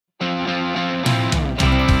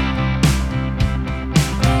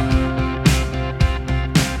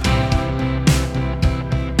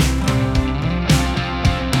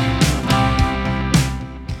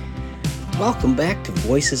welcome back to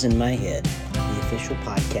Voices in My Head, the official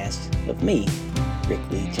podcast of me, Rick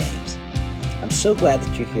Lee James. I'm so glad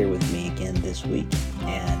that you're here with me again this week,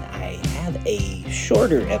 and I have a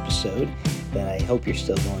shorter episode that I hope you're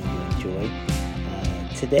still going to enjoy.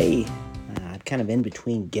 Today, I'm kind of in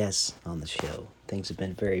between guests on the show. Things have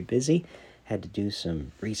been very busy. Had to do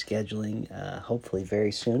some rescheduling. Hopefully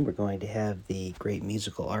very soon we're going to have the great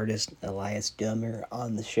musical artist Elias Dummer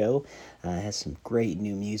on the show. Has some great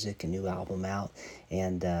new music, a new album out.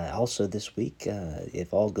 And also this week,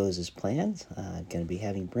 if all goes as planned, I'm going to be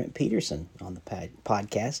having Brent Peterson on the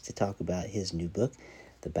podcast to talk about his new book,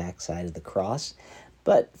 The Backside of the Cross.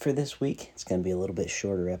 But for this week, it's going to be a little bit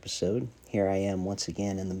shorter episode. Here I am once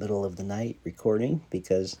again in the middle of the night recording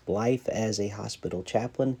because life as a hospital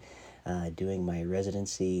chaplain, doing my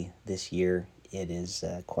residency this year, it is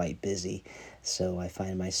quite busy. So I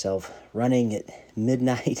find myself running at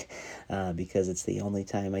midnight because it's the only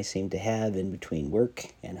time I seem to have in between work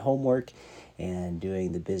and homework and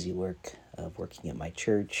doing the busy work of working at my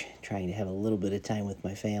church, trying to have a little bit of time with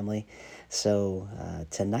my family. So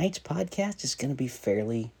tonight's podcast is going to be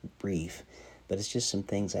fairly brief, but it's just some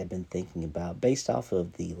things I've been thinking about based off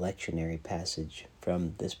of the lectionary passage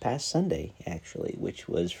from this past Sunday, actually, which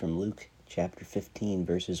was from Luke chapter 15,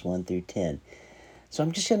 verses 1 through 10. So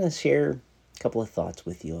I'm just going to share a couple of thoughts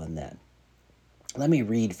with you on that. Let me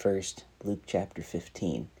read first Luke chapter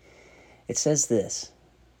 15. It says this,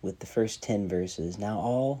 with the first 10 verses, "Now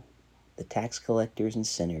all the tax collectors and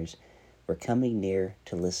sinners were coming near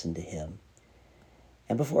to listen to him."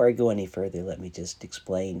 And before I go any further, let me just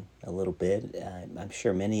explain a little bit. I'm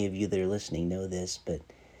sure many of you that are listening know this, but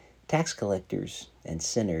tax collectors and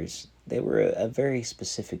sinners, they were a very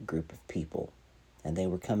specific group of people, and they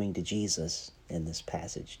were coming to Jesus in this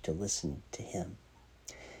passage to listen to him.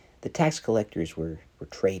 The tax collectors were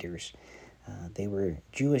traitors. They were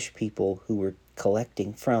Jewish people who were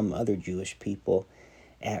collecting from other Jewish people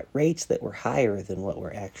at rates that were higher than what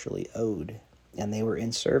were actually owed, and they were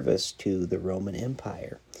in service to the Roman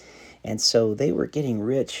Empire. And so they were getting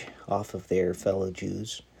rich off of their fellow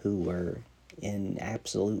Jews who were in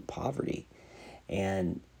absolute poverty,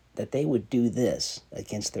 and that they would do this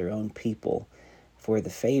against their own people for the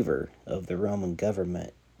favor of the Roman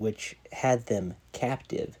government, which had them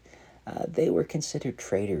captive. They were considered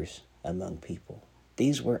traitors among people.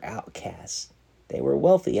 These were outcasts. They were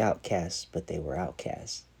wealthy outcasts, but they were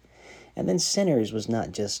outcasts. And then sinners was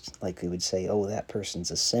not just like we would say, oh, that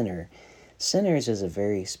person's a sinner. Sinners is a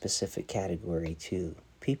very specific category too.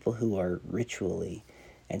 People who are ritually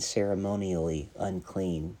and ceremonially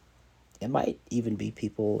unclean. It might even be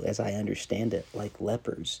people, as I understand it, like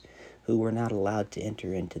lepers, who were not allowed to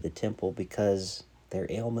enter into the temple because their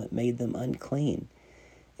ailment made them unclean.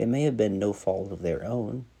 It may have been no fault of their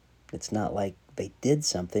own. It's not like they did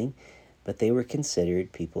something, but they were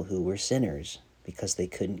considered people who were sinners because they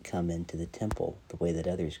couldn't come into the temple the way that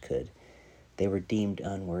others could. They were deemed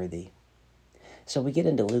unworthy. So we get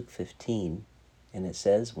into Luke 15, and it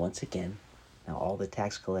says, once again, "Now all the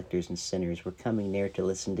tax collectors and sinners were coming near to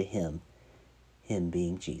listen to him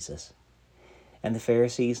being Jesus. And the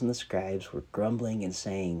Pharisees and the scribes were grumbling and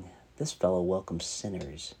saying, 'This fellow welcomes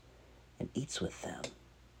sinners and eats with them.'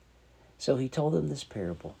 So he told them this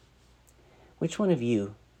parable. Which one of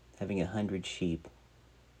you, having 100 sheep,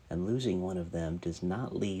 and losing one of them, does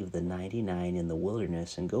not leave the 99 in the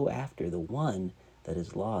wilderness and go after the one that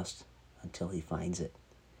is lost until he finds it?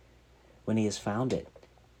 When he has found it,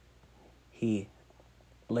 he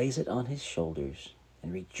lays it on his shoulders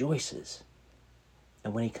and rejoices.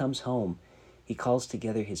 And when he comes home, he calls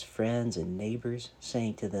together his friends and neighbors,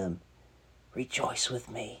 saying to them, 'Rejoice with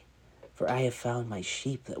me, for I have found my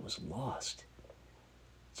sheep that was lost.'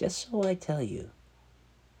 Just so I tell you,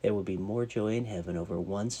 there will be more joy in heaven over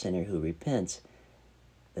one sinner who repents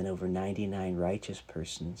than over 99 righteous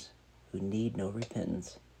persons who need no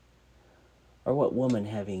repentance. Or what woman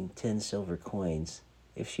having 10 silver coins,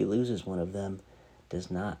 if she loses one of them, does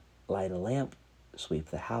not light a lamp, sweep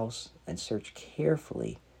the house, and search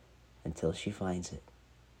carefully until she finds it?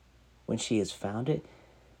 When she has found it,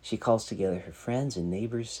 she calls together her friends and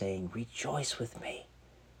neighbors, saying, 'Rejoice with me,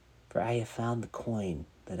 for I have found the coin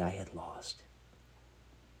that I had lost.'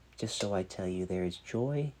 Just so I tell you, there is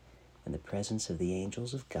joy in the presence of the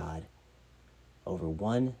angels of God over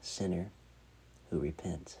one sinner who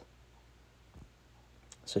repents."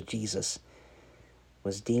 So Jesus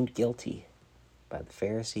was deemed guilty by the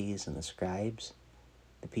Pharisees and the scribes,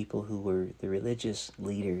 the people who were the religious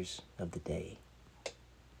leaders of the day.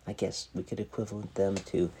 I guess we could equivalent them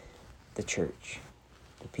to the church,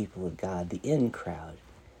 the people of God, the in crowd,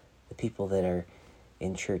 the people that are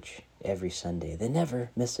in church every Sunday. They never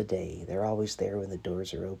miss a day. They're always there when the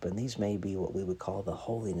doors are open. These may be what we would call the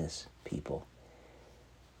holiness people.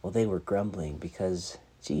 Well, they were grumbling because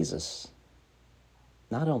Jesus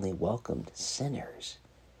not only welcomed sinners,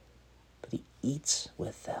 but he eats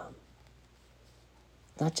with them.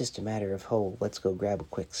 It's not just a matter of, oh, let's go grab a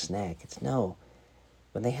quick snack. It's no.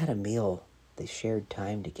 When they had a meal, they shared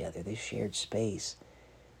time together. They shared space.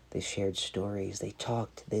 They shared stories. They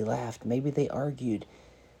talked. They laughed. Maybe they argued.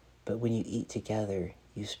 But when you eat together,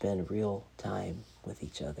 you spend real time with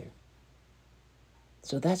each other.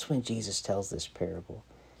 So that's when Jesus tells this parable.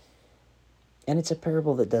 And it's a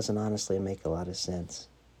parable that doesn't honestly make a lot of sense.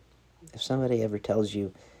 If somebody ever tells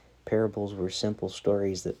you parables were simple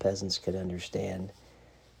stories that peasants could understand,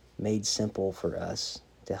 made simple for us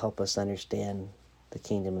to help us understand the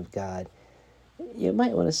kingdom of God, you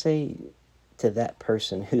might want to say to that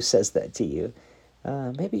person who says that to you,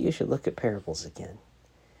 maybe you should look at parables again.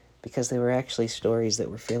 Because they were actually stories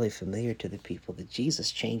that were fairly familiar to the people that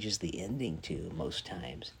Jesus changes the ending to most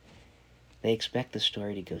times. They expect the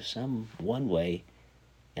story to go one way,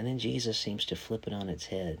 and then Jesus seems to flip it on its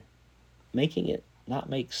head, making it not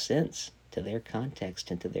make sense to their context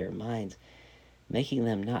and to their minds, making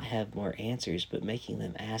them not have more answers, but making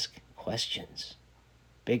them ask questions,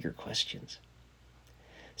 bigger questions.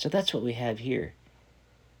 So that's what we have here.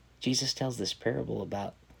 Jesus tells this parable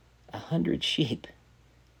about 100 sheep,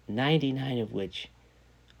 99 of which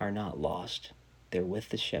are not lost. They're with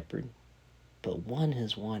the shepherd, but one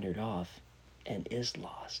has wandered off and is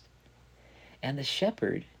lost. And the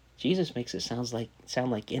shepherd, Jesus makes it sound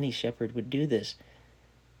like any shepherd would do this,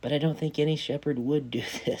 but I don't think any shepherd would do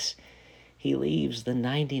this. He leaves the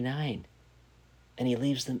 99, and he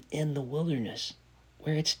leaves them in the wilderness,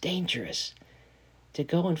 where it's dangerous to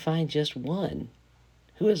go and find just one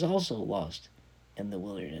who is also lost in the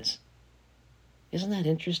wilderness. Isn't that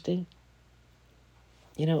interesting?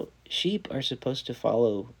 You know, sheep are supposed to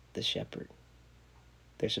follow the shepherd.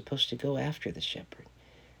 They're supposed to go after the shepherd.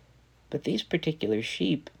 But these particular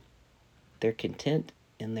sheep, they're content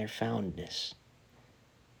in their foundness.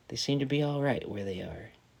 They seem to be all right where they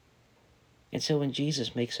are. And so when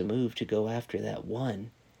Jesus makes a move to go after that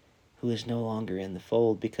one who is no longer in the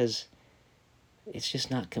fold, because it's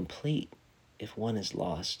just not complete if one is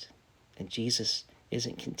lost, and Jesus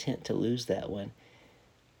isn't content to lose that one,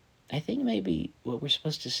 I think maybe what we're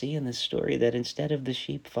supposed to see in this story, that instead of the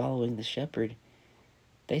sheep following the shepherd,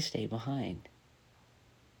 they stay behind.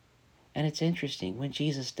 And it's interesting, when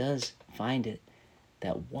Jesus does find it,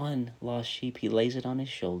 that one lost sheep, he lays it on his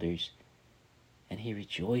shoulders, and he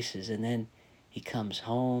rejoices, and then he comes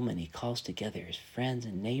home, and he calls together his friends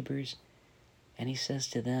and neighbors, and he says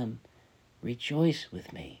to them, "Rejoice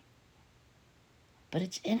with me." But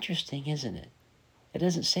it's interesting, isn't it? It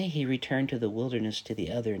doesn't say he returned to the wilderness to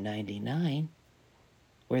the other 99,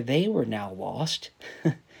 where they were now lost.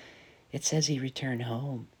 It says he returned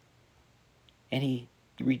home. And he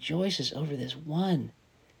rejoices over this one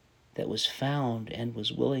that was found and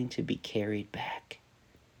was willing to be carried back.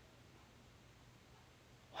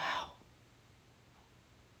 Wow.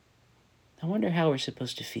 I wonder how we're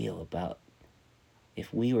supposed to feel about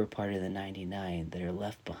if we were part of the 99 that are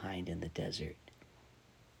left behind in the desert,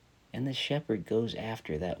 and the shepherd goes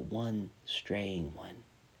after that one straying one.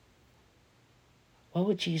 What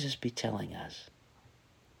would Jesus be telling us?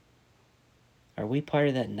 Are we part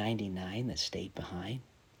of that 99 that stayed behind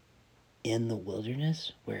in the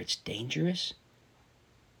wilderness where it's dangerous?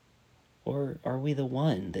 Or are we the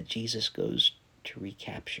one that Jesus goes to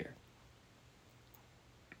recapture?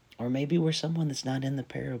 Or maybe we're someone that's not in the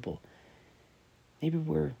parable. Maybe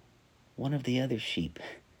we're one of the other sheep.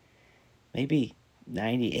 Maybe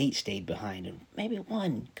 98 stayed behind, and maybe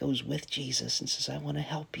one goes with Jesus and says, "I want to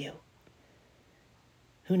help you."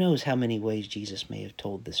 Who knows how many ways Jesus may have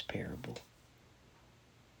told this parable?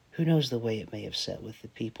 Who knows the way it may have set with the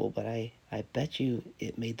people, but I bet you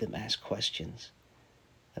it made them ask questions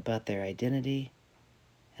about their identity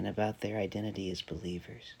and about their identity as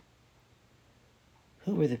believers.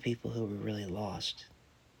 Who were the people who were really lost?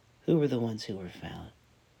 Who were the ones who were found?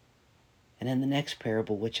 And in the next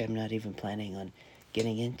parable, which I'm not even planning on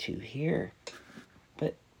getting into here,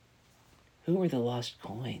 but who were the lost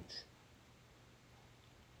coins?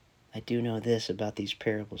 I do know this about these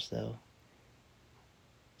parables, though.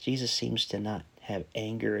 Jesus seems to not have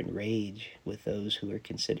anger and rage with those who are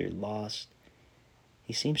considered lost.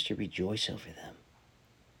 He seems to rejoice over them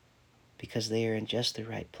because they are in just the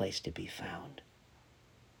right place to be found.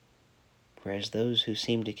 Whereas those who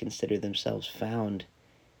seem to consider themselves found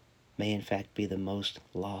may in fact be the most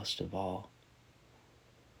lost of all.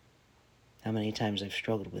 How many times I've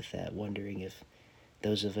struggled with that, wondering if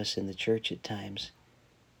those of us in the church at times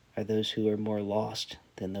are those who are more lost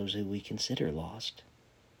than those who we consider lost.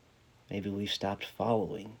 Maybe we've stopped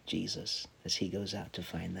following Jesus as he goes out to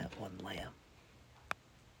find that one lamb.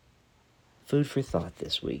 Food for thought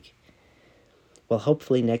this week. Well,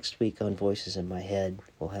 hopefully next week on Voices in My Head,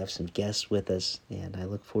 we'll have some guests with us, and I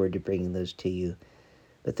look forward to bringing those to you.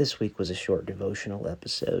 But this week was a short devotional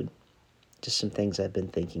episode. Just some things I've been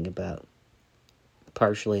thinking about,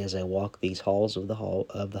 partially as I walk these halls of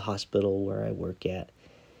the hospital where I work at,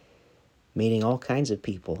 meeting all kinds of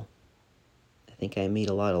people. I think I meet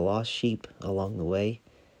a lot of lost sheep along the way.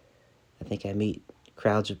 I think I meet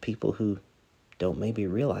crowds of people who don't maybe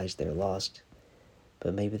realize they're lost,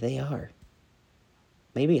 but maybe they are.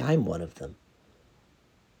 Maybe I'm one of them.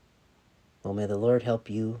 Well, may the Lord help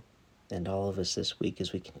you and all of us this week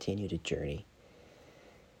as we continue to journey.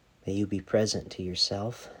 May you be present to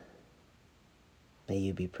yourself. May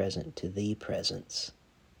you be present to the presence,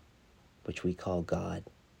 which we call God.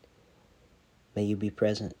 May you be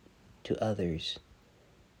present to others,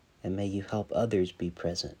 and may you help others be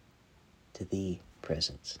present to the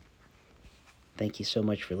presence. Thank you so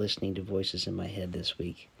much for listening to Voices in My Head this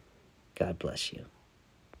week. God bless you.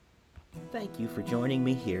 Thank you for joining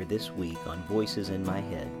me here this week on Voices in My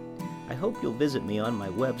Head. I hope you'll visit me on my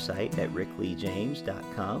website at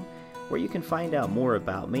rickleejames.com, where you can find out more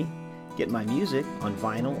about me, get my music on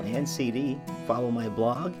vinyl and CD, follow my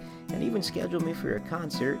blog, and even schedule me for a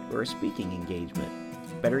concert or a speaking engagement.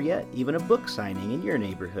 Better yet, even a book signing in your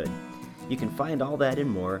neighborhood. You can find all that and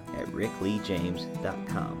more at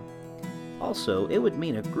rickleejames.com. Also, it would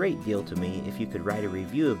mean a great deal to me if you could write a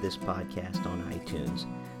review of this podcast on iTunes.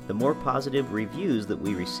 The more positive reviews that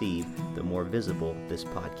we receive, the more visible this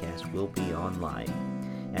podcast will be online.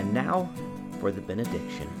 And now for the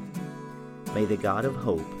benediction. May the God of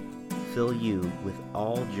hope fill you with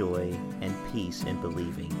all joy and peace in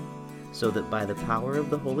believing, so that by the power of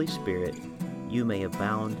the Holy Spirit you may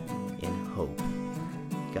abound in hope.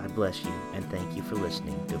 God bless you, and thank you for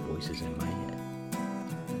listening to Voices in My Head.